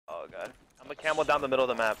Oh god. I'm a camel down the middle of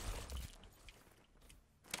the map.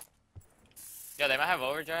 Yeah, they might have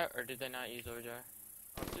overdrive, or did they not use overdrive?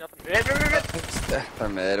 They're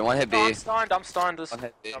mid. One hit B. I'm stunned. I'm stunned. One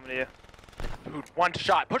hit B. Coming to you. Dude, one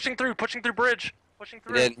shot. Pushing through bridge. Pushing He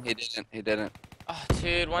through. didn't. He didn't. He didn't. Oh,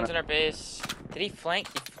 dude, one's in our base. Did he flank?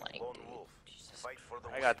 He flanked, dude. Jesus.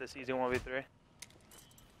 I got this easy 1v3.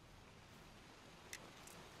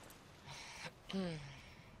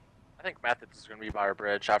 I think Methods is gonna be by our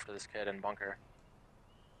bridge after this kid in bunker.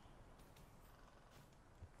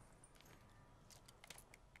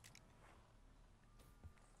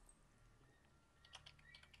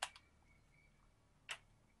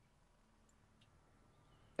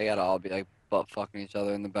 They gotta all be like butt fucking each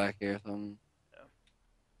other in the back here or something.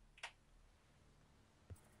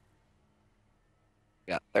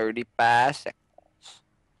 Yeah. Got 35 seconds.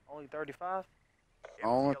 Only 35?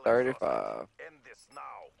 Only 35. End this now.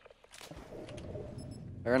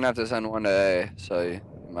 They're gonna have to send one to A, so you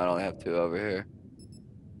might only have two over here.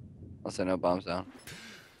 Unless they know bombs down.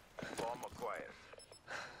 Bomb acquired.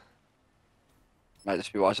 Might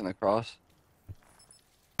just be watching the cross.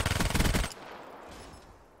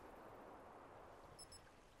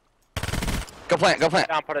 Go plant, go plant.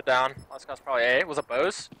 Down, put it down. Last guy's probably A. Was it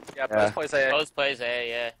Bose? Yeah, Bose Yeah. plays A. Both plays A,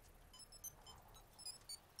 yeah.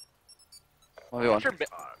 1v1.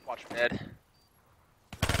 Watch mid.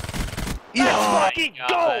 Let's my fucking God.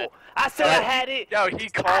 go! I said I had it. Yo, he I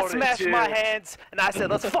called it smashed too. my hands and I said,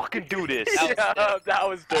 let's fucking do this. Yeah, that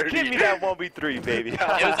was dirty. Give me that 1v3, baby. It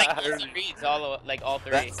was like 3 reads, all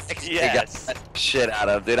 3. Yes. He got shit out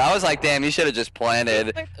of, dude. I was like, damn, you should have just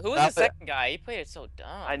planted. Who was the second guy? He played it so dumb.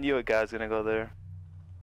 I knew a guy was gonna go there.